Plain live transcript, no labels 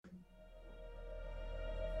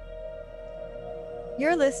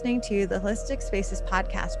You're listening to the Holistic Spaces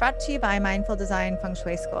podcast brought to you by Mindful Design Feng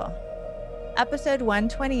Shui School. Episode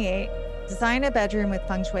 128, Design a Bedroom with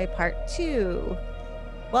Feng Shui Part 2.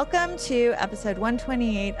 Welcome to episode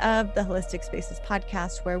 128 of the Holistic Spaces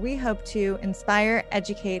podcast, where we hope to inspire,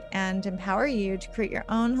 educate, and empower you to create your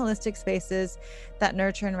own holistic spaces that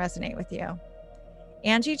nurture and resonate with you.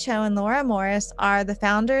 Angie Cho and Laura Morris are the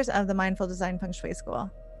founders of the Mindful Design Feng Shui School.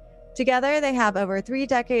 Together, they have over 3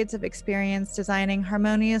 decades of experience designing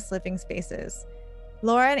harmonious living spaces.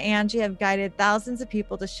 Laura and Angie have guided thousands of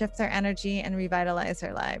people to shift their energy and revitalize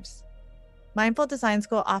their lives. Mindful Design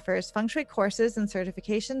School offers feng shui courses and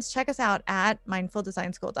certifications. Check us out at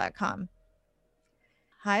mindfuldesignschool.com.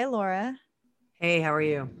 Hi, Laura. Hey, how are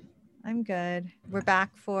you? I'm good. We're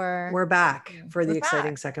back for the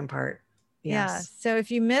exciting second part. Yes. Yeah. So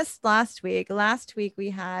if you missed last week we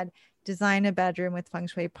had Design a Bedroom with Feng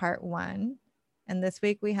Shui Part 1. And this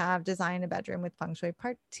week we have Design a Bedroom with Feng Shui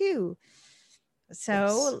Part 2.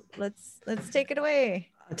 So let's take it away.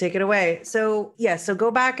 I'll take it away. So go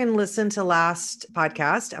back and listen to last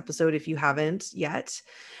podcast episode if you haven't yet.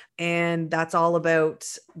 And that's all about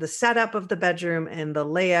the setup of the bedroom and the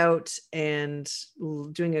layout and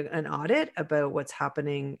doing an audit about what's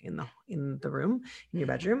happening in the room, in your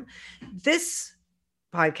bedroom. This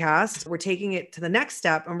podcast, we're taking it to the next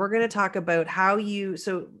step, and we're going to talk about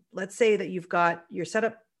so let's say that you've got your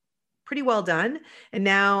setup pretty well done, and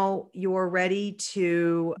now you're ready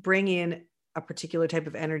to bring in a particular type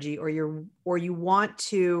of energy, or you want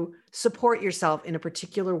to support yourself in a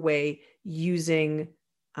particular way using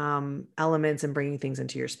elements and bringing things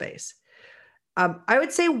into your space. I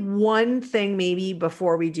would say one thing maybe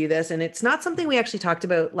before we do this, and it's not something we actually talked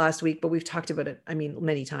about last week, but we've talked about it,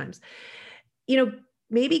 many times.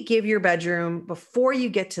 Maybe give your bedroom, before you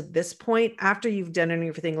get to this point, after you've done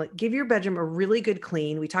everything, like give your bedroom a really good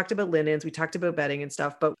clean. We talked about linens, we talked about bedding and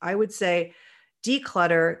stuff, but I would say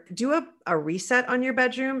declutter, do a reset on your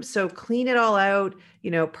bedroom. So clean it all out,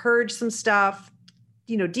 purge some stuff,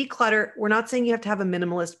 declutter. We're not saying you have to have a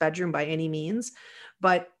minimalist bedroom by any means,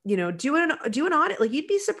 but, do an audit. Like, you'd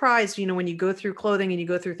be surprised, when you go through clothing and you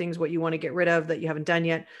go through things, what you want to get rid of that you haven't done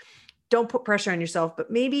yet. Don't put pressure on yourself,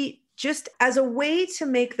 but maybe just as a way to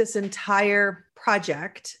make this entire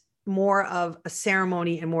project more of a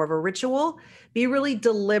ceremony and more of a ritual, be really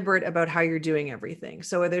deliberate about how you're doing everything.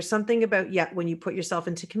 So there's something about, when you put yourself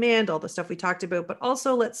into command, all the stuff we talked about, but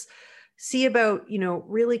also let's see about,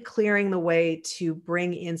 really clearing the way to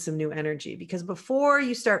bring in some new energy, because before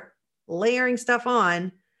you start layering stuff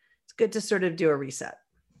on, it's good to sort of do a reset.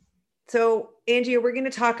 So Angie, we're going to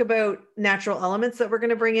talk about natural elements that we're going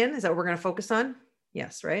to bring in. Is that what we're going to focus on?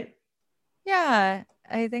 Yes, right? Yeah,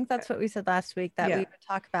 I think that's what we said last week, that we would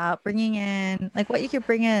talk about bringing in, like, what you could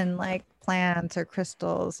bring in, like plants or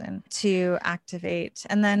crystals, and to activate,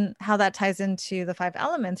 and then how that ties into the 5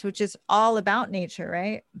 elements, which is all about nature,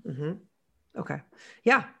 right? Mm-hmm. Okay.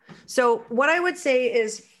 Yeah. So what I would say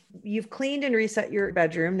is, you've cleaned and reset your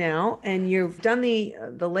bedroom now, and you've done the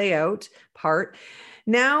layout part.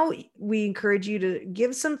 Now we encourage you to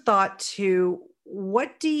give some thought to,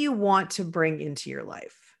 what do you want to bring into your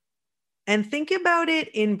life? And think about it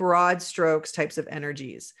in broad strokes types of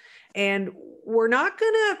energies. And we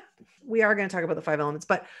are going to talk about the 5 elements,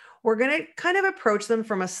 but we're going to kind of approach them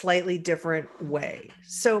from a slightly different way.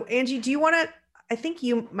 So Angie, I think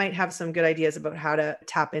you might have some good ideas about how to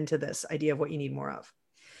tap into this idea of what you need more of.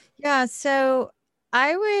 Yeah. So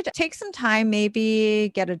I would take some time,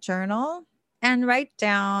 maybe get a journal and write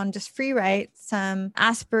down, just free write some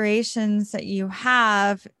aspirations that you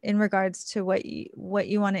have in regards to what you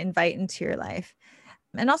want to invite into your life.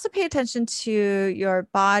 And also pay attention to your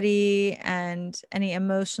body and any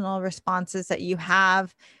emotional responses that you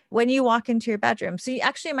have when you walk into your bedroom. So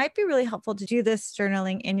it might be really helpful to do this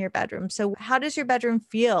journaling in your bedroom. So how does your bedroom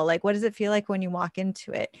feel? Like, what does it feel like when you walk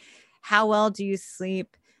into it? How well do you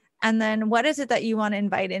sleep? And then what is it that you want to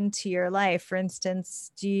invite into your life? For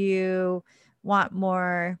instance, do you want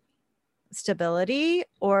more stability,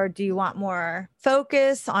 or do you want more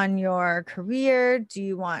focus on your career? Do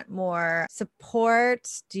you want more support?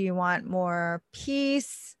 Do you want more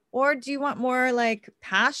peace? Or do you want more like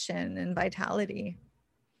passion and vitality?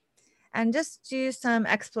 And just do some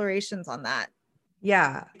explorations on that.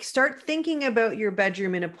 Yeah. Start thinking about your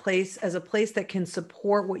bedroom as a place that can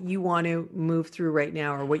support what you want to move through right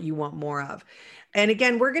now, or what you want more of. And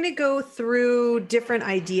again, we're going to go through different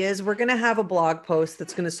ideas. We're going to have a blog post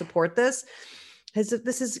that's going to support this.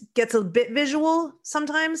 This gets a bit visual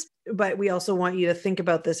sometimes, but we also want you to think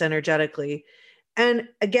about this energetically. And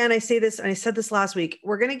again, I say this, and I said this last week,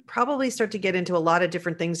 we're going to probably start to get into a lot of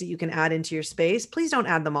different things that you can add into your space. Please don't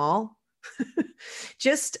add them all.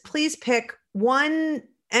 Just please pick one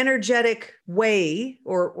energetic way,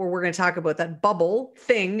 or we're going to talk about that bubble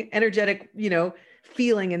thing, energetic,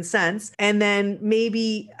 feeling and sense, and then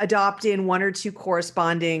maybe adopt in one or two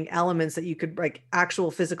corresponding elements that you could, like actual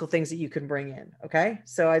physical things that you can bring in. Okay.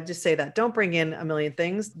 So I just say that don't bring in a million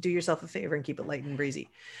things, do yourself a favor and keep it light and breezy.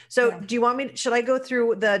 So do you want me, should I go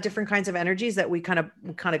through the different kinds of energies that we kind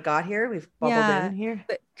of got here? We've bubbled in here.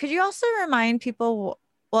 But could you also remind people,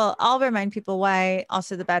 well, I'll remind people why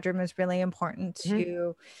also the bedroom is really important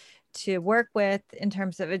to work with in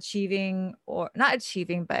terms of achieving, or not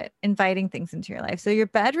achieving, but inviting things into your life. So your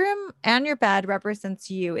bedroom and your bed represents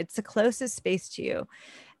you. It's the closest space to you.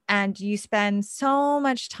 And you spend so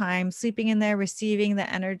much time sleeping in there, receiving the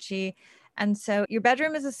energy. And so your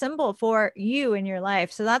bedroom is a symbol for you in your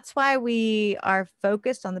life. So that's why we are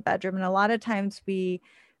focused on the bedroom. And a lot of times we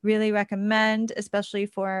really recommend, especially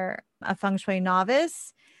for a feng shui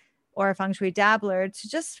novice or a feng shui dabbler, to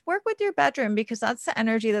just work with your bedroom, because that's the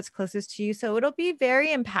energy that's closest to you. So it'll be very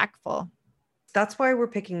impactful. That's why we're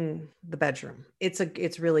picking the bedroom. It's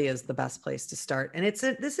really is the best place to start. And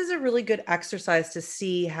this is a really good exercise to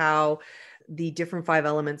see how the different 5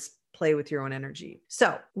 elements play with your own energy.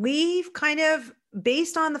 So we've kind of,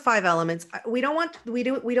 based on the 5 elements, we don't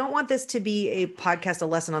want this to be a podcast, a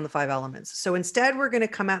lesson on the 5 elements. So instead, we're going to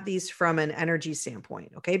come at these from an energy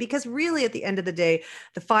standpoint. Okay. Because really at the end of the day,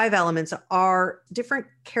 the 5 elements are different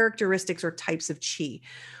characteristics or types of chi.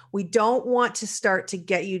 We don't want to start to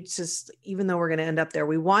get you to, even though we're going to end up there,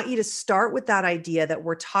 we want you to start with that idea that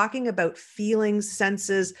we're talking about feelings,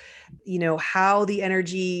 senses, how the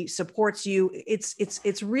energy supports you.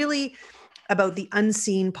 It's really about the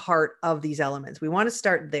unseen part of these elements. We want to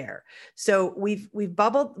start there. So we've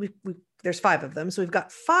bubbled, there's 5 of them. So we've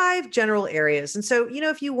got 5 general areas. And so,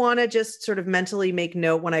 if you want to just sort of mentally make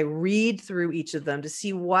note when I read through each of them to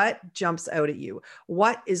see what jumps out at you,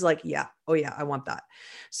 what is like, yeah, oh yeah, I want that.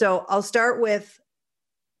 So I'll start with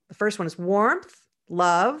the first one is warmth,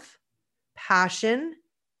 love, passion,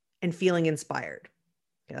 and feeling inspired.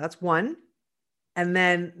 Okay, that's 1. And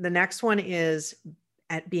then the next one is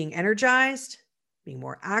at being energized, being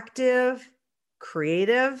more active,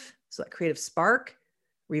 creative. So that creative spark,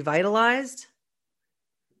 revitalized.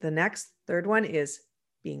 The next, third one is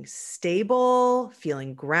being stable,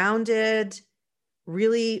 feeling grounded,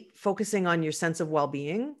 really focusing on your sense of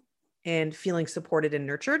well-being and feeling supported and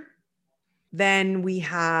nurtured. Then we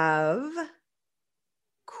have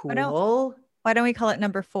cool. Why don't we call it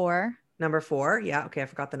number 4? Number 4. Yeah. Okay. I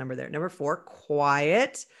forgot the number there. Number 4,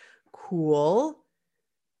 quiet, cool,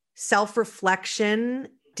 self-reflection,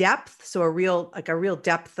 depth. So a real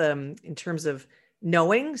depth in terms of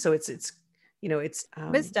knowing. So it's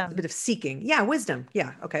wisdom, a bit of seeking. Yeah. Wisdom.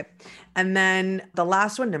 Yeah. Okay. And then the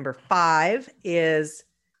last one, number 5, is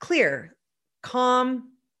clear,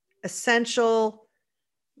 calm, essential,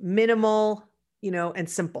 minimal, and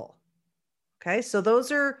simple. Okay. So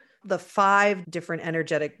those are the 5 different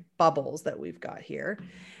energetic bubbles that we've got here.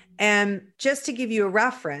 And just to give you a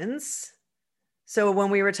reference, so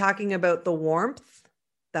when we were talking about the warmth,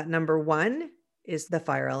 that number 1 is the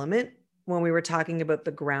fire element. When we were talking about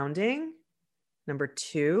the grounding, number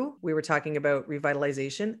 2, we were talking about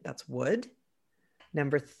revitalization. That's wood.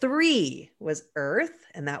 Number 3 was earth,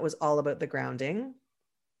 and that was all about the grounding.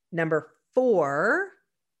 Number 4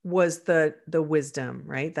 was the wisdom,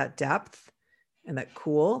 right? That depth and that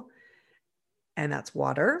cool, and that's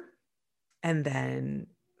water. And then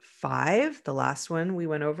 5, the last one we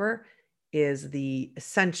went over, is the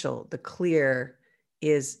essential, the clear,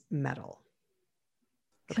 is metal.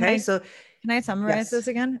 Okay. Can I summarize this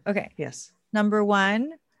again? Okay. Yes. Number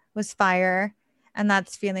 1 was fire, and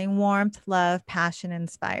that's feeling warmth, love, passion,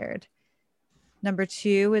 inspired. Number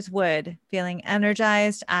 2 is wood, feeling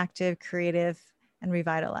energized, active, creative, and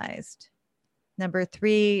revitalized. Number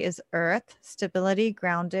 3 is earth, stability,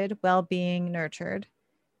 grounded, well-being, nurtured.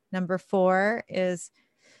 Number 4 is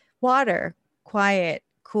water, quiet,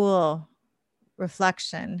 cool,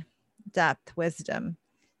 reflection, depth, wisdom.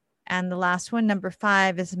 And the last one, number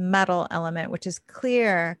 5, is metal element, which is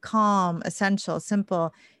clear, calm, essential,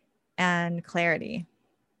 simple, and clarity.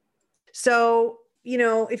 So,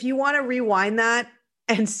 if you want to rewind that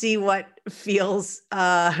and see what feels,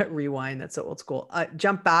 rewind, that's so old school,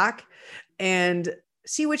 jump back and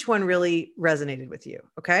see which one really resonated with you.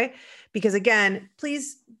 Okay. Because again,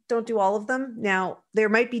 please don't do all of them. Now, there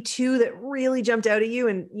might be 2 that really jumped out at you,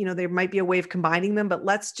 and, there might be a way of combining them, but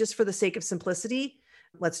let's just, for the sake of simplicity,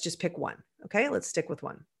 let's just pick 1. Okay. Let's stick with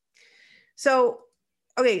 1. So,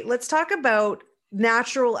 okay, let's talk about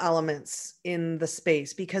natural elements in the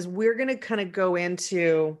space, because we're going to kind of go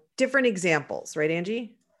into different examples, right,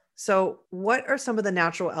 Angie? So what are some of the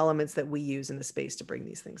natural elements that we use in the space to bring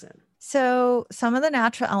these things in? So some of the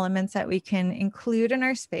natural elements that we can include in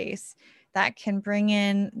our space that can bring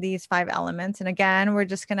in these 5 elements. And again, we're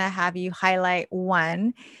just going to have you highlight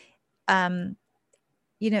one.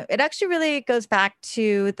 It actually really goes back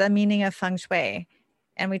to the meaning of feng shui.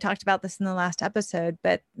 And we talked about this in the last episode,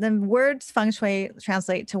 but the words feng shui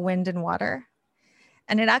translate to wind and water.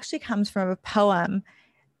 And it actually comes from a poem.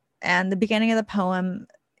 And the beginning of the poem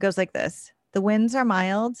goes like this: the winds are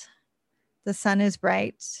mild, the sun is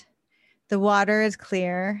bright, the water is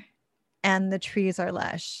clear, and the trees are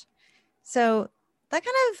lush. So that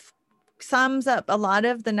kind of sums up a lot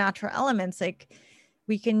of the natural elements. Like,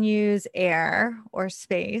 we can use air or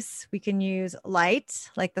space. We can use light,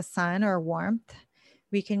 like the sun or warmth.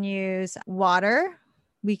 We can use water.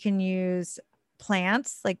 We can use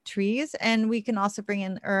plants like trees, and we can also bring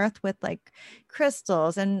in earth with like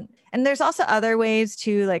crystals, and there's also other ways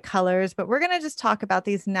to like colors, but we're going to just talk about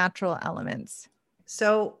these natural elements.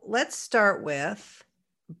 So let's start with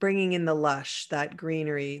bringing in the lush, that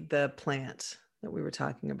greenery, the plant that we were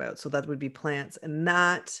talking about. So that would be plants, and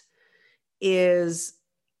that is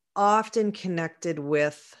often connected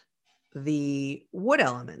with the wood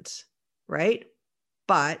element, right?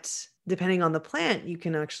 But depending on the plant, you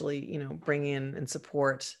can actually, bring in and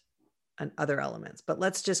support other elements. But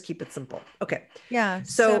let's just keep it simple. Okay. Yeah.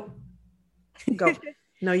 So go.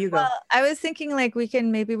 No, you go. Well, I was thinking like we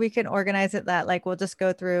can organize it that like we'll just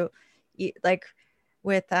go through like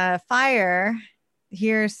with fire.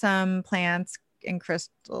 Here's some plants and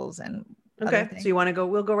crystals and okay. So you want to go,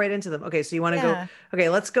 we'll go right into them. Okay. So you want to go, okay,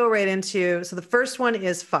 let's go right into, so the first one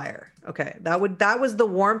is fire. Okay. That was the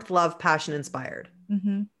warmth, love, passion, inspired.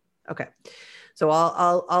 Mm-hmm. Okay. So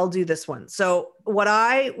I'll do this one. So what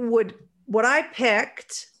I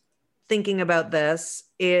picked thinking about this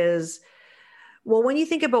is, well, when you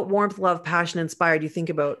think about warmth, love, passion, inspired, you think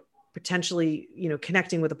about potentially,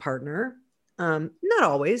 connecting with a partner. Not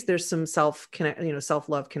always. There's some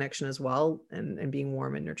self-love connection as well, and being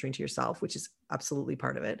warm and nurturing to yourself, which is absolutely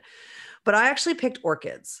part of it. But I actually picked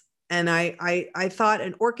orchids, and I thought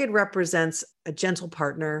an orchid represents a gentle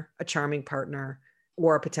partner, a charming partner,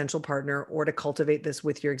 or a potential partner, or to cultivate this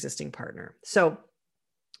with your existing partner. So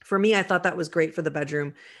for me, I thought that was great for the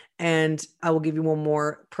bedroom. And I will give you one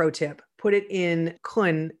more pro tip: put it in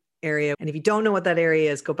kun area. And if you don't know what that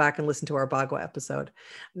area is, go back and listen to our Bagua episode.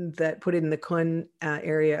 That put it in the kun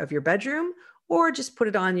area of your bedroom, or just put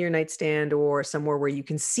it on your nightstand or somewhere where you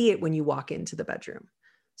can see it when you walk into the bedroom.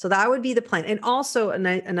 So that would be the plant. And also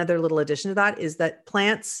another little addition to that is that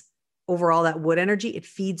plants, overall, that wood energy, it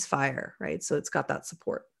feeds fire, right? So it's got that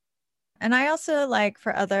support. And I also like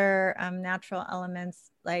for other natural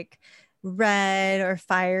elements like red or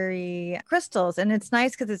fiery crystals. And it's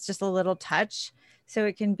nice because it's just a little touch. So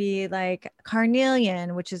it can be like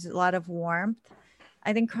carnelian, which is a lot of warmth.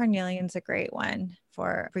 I think carnelian's a great one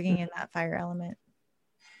for bringing in that fire element.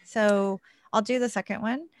 So I'll do the second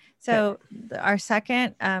one. So our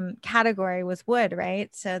second category was wood,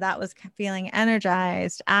 right? So that was feeling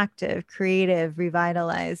energized, active, creative,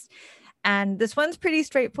 revitalized. And this one's pretty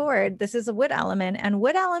straightforward. This is a wood element, and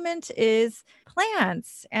wood element is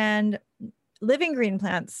plants and living green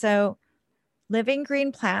plants. So living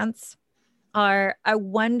green plants are a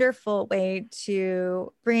wonderful way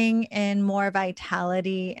to bring in more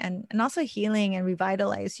vitality and also healing and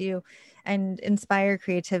revitalize you and inspire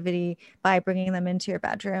creativity by bringing them into your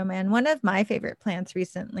bedroom. And one of my favorite plants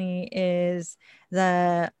recently is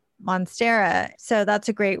the Monstera. So that's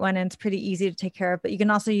a great one, and it's pretty easy to take care of. But you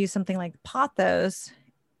can also use something like pothos,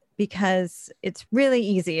 because it's really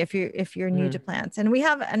easy if you're new to plants. And we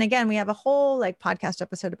have a whole like podcast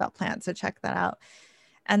episode about plants, so check that out.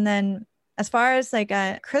 And then as far as like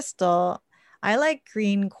a crystal, I like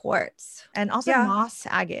green quartz, and also moss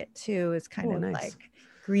agate too is kind of nice. Like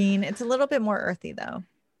green. It's a little bit more earthy though.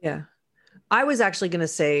 Yeah. I was actually going to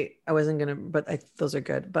say, those are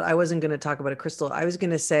good, but I wasn't going to talk about a crystal. I was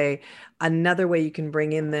going to say another way you can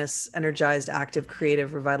bring in this energized, active,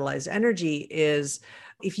 creative, revitalized energy is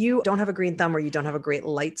if you don't have a green thumb or you don't have a great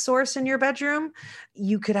light source in your bedroom,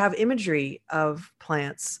 you could have imagery of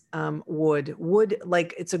plants, wood,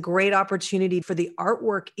 like it's a great opportunity for the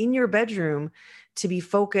artwork in your bedroom to be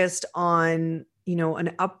focused on,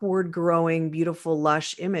 an upward growing, beautiful,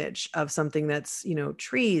 lush image of something that's,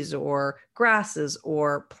 trees or grasses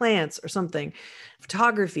or plants or something,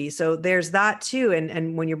 photography. So there's that too.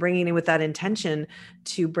 And when you're bringing in with that intention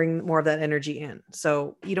to bring more of that energy in.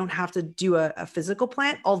 So you don't have to do a physical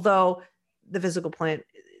plant, although the physical plant,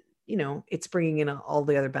 it's bringing in all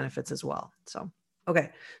the other benefits as well. So, okay.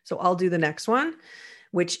 So I'll do the next one,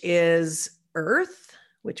 which is earth,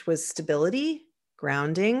 which was stability,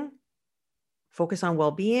 grounding, focus on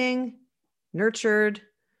well-being, nurtured.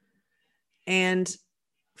 And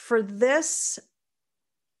for this,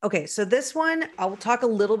 okay, so this one, I'll talk a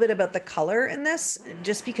little bit about the color in this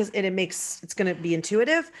just because it's going to be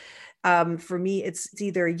intuitive. For me, it's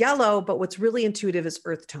either yellow, but what's really intuitive is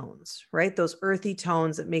earth tones, right? Those earthy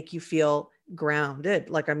tones that make you feel grounded.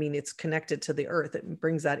 Like, I mean, it's connected to the earth. It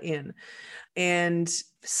brings that in. And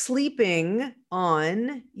sleeping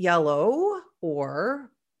on yellow, or,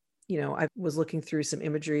 I was looking through some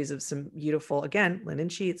imageries of some beautiful, again, linen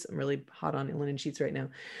sheets. I'm really hot on linen sheets right now,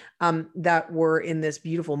 that were in this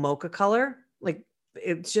beautiful mocha color. Like,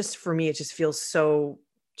 it's just, for me, it just feels so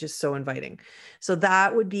inviting. So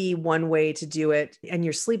that would be one way to do it. And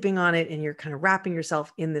you're sleeping on it and you're kind of wrapping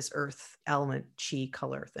yourself in this earth element chi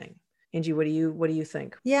color thing. Angie, what do you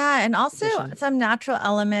think? Yeah. And also some natural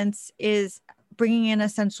elements is bringing in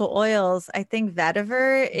essential oils. I think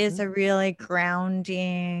vetiver is a really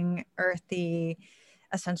grounding, earthy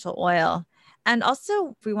essential oil. And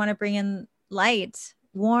also, if we want to bring in light,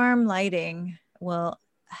 warm lighting will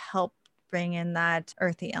help bring in that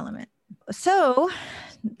earthy element. So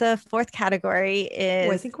the fourth category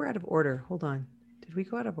is... I think we're out of order. Hold on. Did we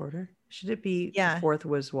go out of order? Should it be... Yeah. The fourth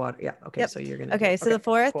was water. Yeah. Okay. Yep. So you're going to... Okay. So the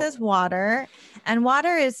fourth is water. And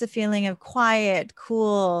water is the feeling of quiet,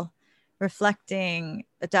 cool, reflecting,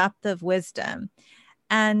 adaptive wisdom.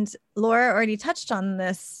 And Laura already touched on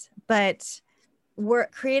this, but we're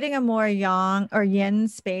creating a more yang or yin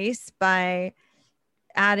space by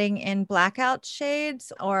adding in blackout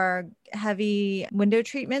shades or heavy window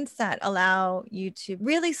treatments that allow you to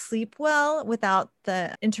really sleep well without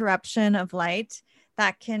the interruption of light.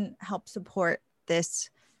 That can help support this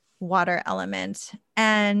water element.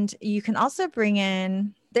 And you can also bring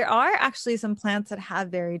in, there are actually some plants that have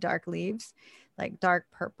very dark leaves, like dark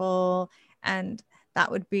purple, and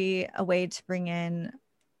that would be a way to bring in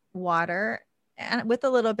water and with a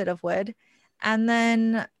little bit of wood. And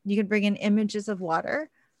then you can bring in images of water.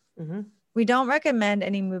 We don't recommend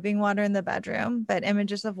any moving water in the bedroom, but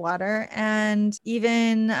images of water. And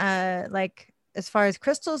even like as far as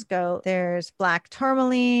crystals go, there's black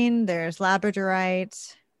tourmaline, there's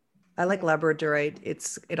labradorite. I like labradorite.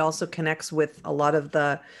 It also connects with a lot of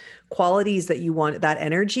the qualities that you want, that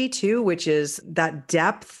energy too, which is that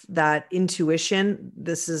depth, that intuition.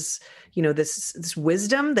 This is, this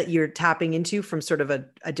wisdom that you're tapping into from sort of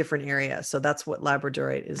a different area. So that's what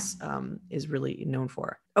labradorite is really known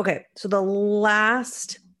for. Okay. So the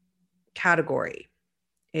last category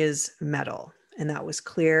is metal, and that was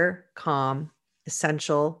clear, calm,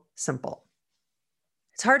 essential, simple.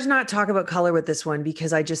 It's hard to not talk about color with this one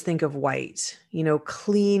because I just think of white,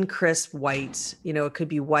 clean, crisp white. It could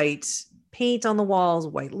be white paint on the walls,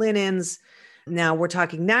 white linens. Now we're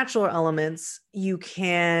talking natural elements. You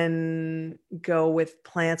can go with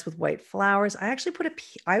plants with white flowers. I actually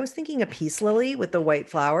I was thinking a peace lily with the white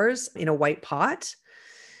flowers in a white pot.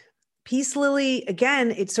 Peace lily,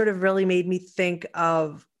 again, it sort of really made me think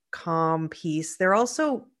of calm, peace. They're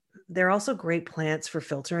also great plants for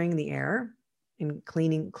filtering the air and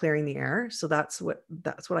clearing the air. So that's what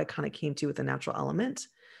I kind of came to with the natural element.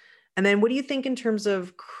 And then what do you think in terms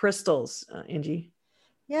of crystals, Angie?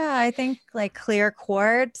 Yeah, I think like clear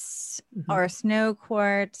quartz or snow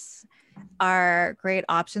quartz are great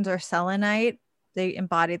options, or selenite. They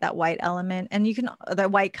embody that white element, and the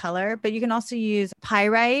white color, but you can also use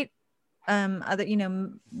pyrite, other,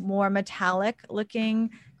 more metallic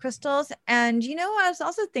looking crystals. And what I was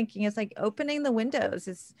also thinking is like opening the windows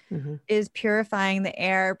is purifying the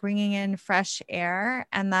air, bringing in fresh air,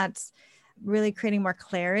 and that's really creating more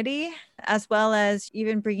clarity, as well as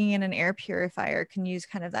even bringing in an air purifier can use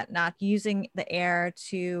kind of that, not using the air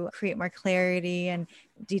to create more clarity and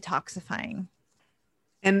detoxifying.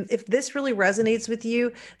 And if this really resonates with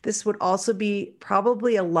you, this would also be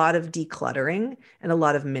probably a lot of decluttering and a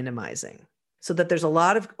lot of minimizing, so that there's a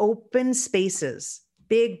lot of open spaces,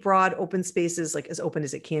 big, broad open spaces, like as open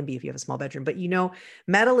as it can be if you have a small bedroom. But,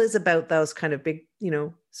 metal is about those kind of big,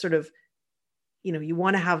 sort of, you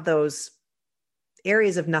want to have those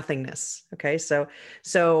areas of nothingness. Okay. So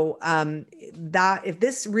that if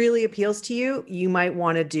this really appeals to you, you might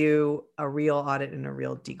want to do a real audit and a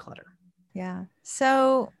real declutter. Yeah.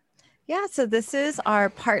 So this is our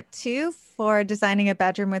part 2 for designing a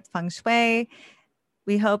bedroom with feng shui.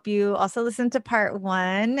 We hope you also listen to part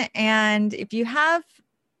 1. And if you have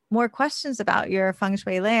more questions about your feng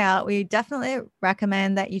shui layout, we definitely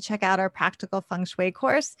recommend that you check out our practical feng shui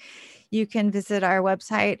course. You can visit our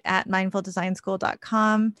website at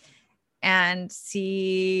mindfuldesignschool.com. and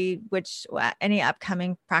see any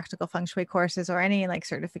upcoming practical feng shui courses or any like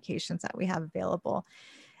certifications that we have available.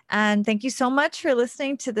 And thank you so much for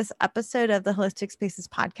listening to this episode of the Holistic Spaces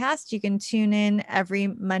podcast. You can tune in every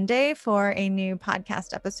Monday for a new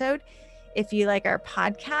podcast episode. If you like our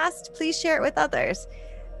podcast, please share it with others.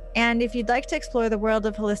 And if you'd like to explore the world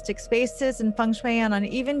of holistic spaces and feng shui on an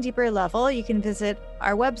even deeper level, you can visit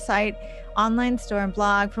our website, online store, and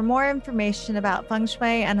blog for more information about feng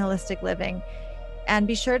shui and holistic living. And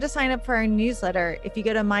be sure to sign up for our newsletter. If you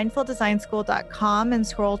go to mindfuldesignschool.com and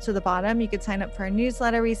scroll to the bottom, you could sign up for our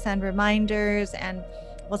newsletter. We send reminders, and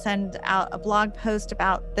we'll send out a blog post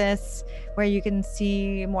about this where you can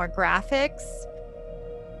see more graphics,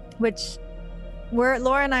 which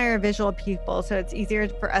Laura and I are visual people, so it's easier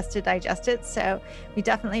for us to digest it. So we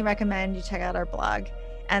definitely recommend you check out our blog.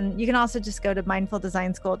 And you can also just go to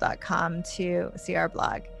mindfuldesignschool.com to see our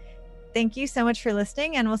blog. Thank you so much for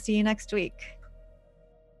listening, and we'll see you next week.